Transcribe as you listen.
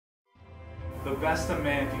the best a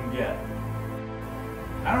man can get.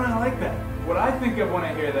 I don't really like that. What I think of when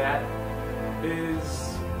I hear that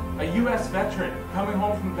is a U.S. veteran coming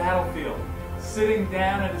home from the battlefield, sitting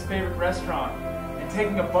down at his favorite restaurant and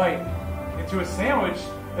taking a bite into a sandwich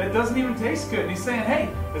that doesn't even taste good. And he's saying, hey,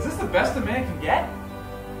 is this the best a man can get?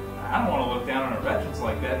 I don't want to look down on our veterans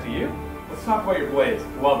like that, do you? Let's talk about your blades.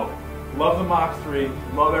 Love them. Love the Mach 3.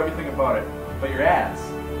 Love everything about it. But your ads,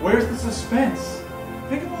 where's the suspense?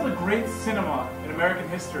 Think of all the great cinema in American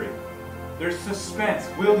history. There's suspense.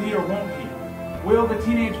 Will he or won't he? Will the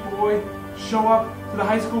teenage boy show up to the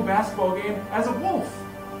high school basketball game as a wolf?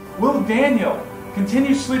 Will Daniel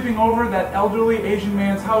continue sleeping over that elderly Asian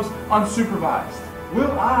man's house unsupervised?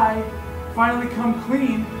 Will I finally come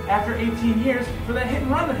clean after 18 years for that hit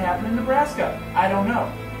and run that happened in Nebraska? I don't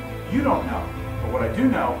know. You don't know. But what I do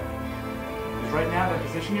know is right now, that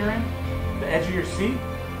position you're in, the edge of your seat,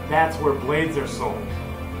 that's where blades are sold.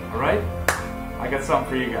 Alright? I got something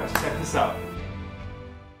for you guys. Check this out.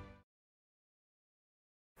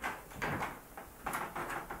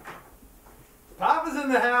 Papa's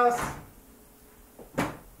in the house.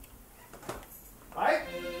 Mike?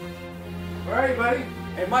 Where are you, buddy?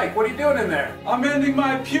 Hey, Mike, what are you doing in there? I'm ending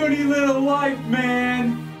my puny little life,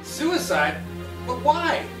 man! Suicide? But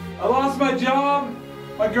why? I lost my job,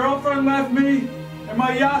 my girlfriend left me, and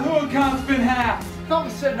my Yahoo account's been hacked. Papa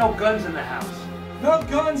said no guns in the house. No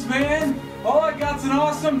guns, man! All I got's an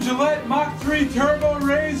awesome Gillette Mach 3 Turbo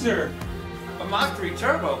Razor. A Mach 3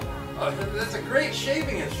 Turbo? Oh, that's a great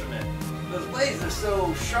shaving instrument. Those blades are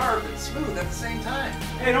so sharp and smooth at the same time.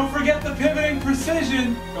 Hey, don't forget the pivoting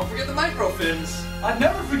precision. Don't forget the micro fins. I'd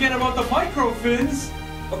never forget about the micro fins.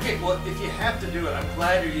 Okay, well, if you have to do it, I'm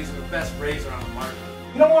glad you're using the best razor on the market.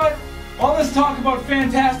 You know what? All this talk about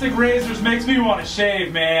fantastic razors makes me want to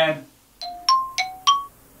shave, man.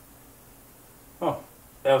 Oh,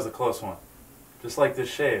 that was a close one. Just like this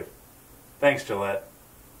shave. Thanks, Gillette.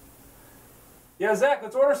 Yeah, Zach,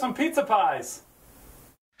 let's order some pizza pies.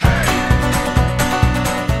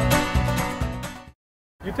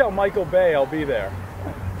 You tell Michael Bay I'll be there.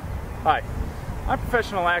 Hi, I'm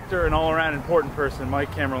professional actor and all-around important person,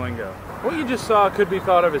 Mike Camerlingo. What you just saw could be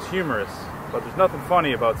thought of as humorous, but there's nothing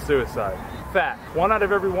funny about suicide. Fact, 1 out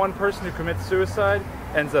of every 1 person who commits suicide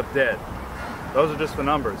ends up dead. Those are just the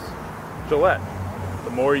numbers. Gillette,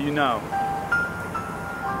 the more you know.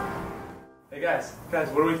 Hey guys,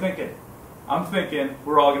 what are we thinking? I'm thinking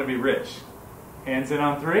we're all gonna be rich. Hands in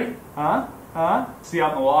on 3? Huh? See you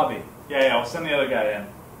out in the lobby. Yeah, we'll send the other guy in.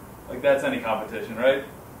 Like that's any competition, right?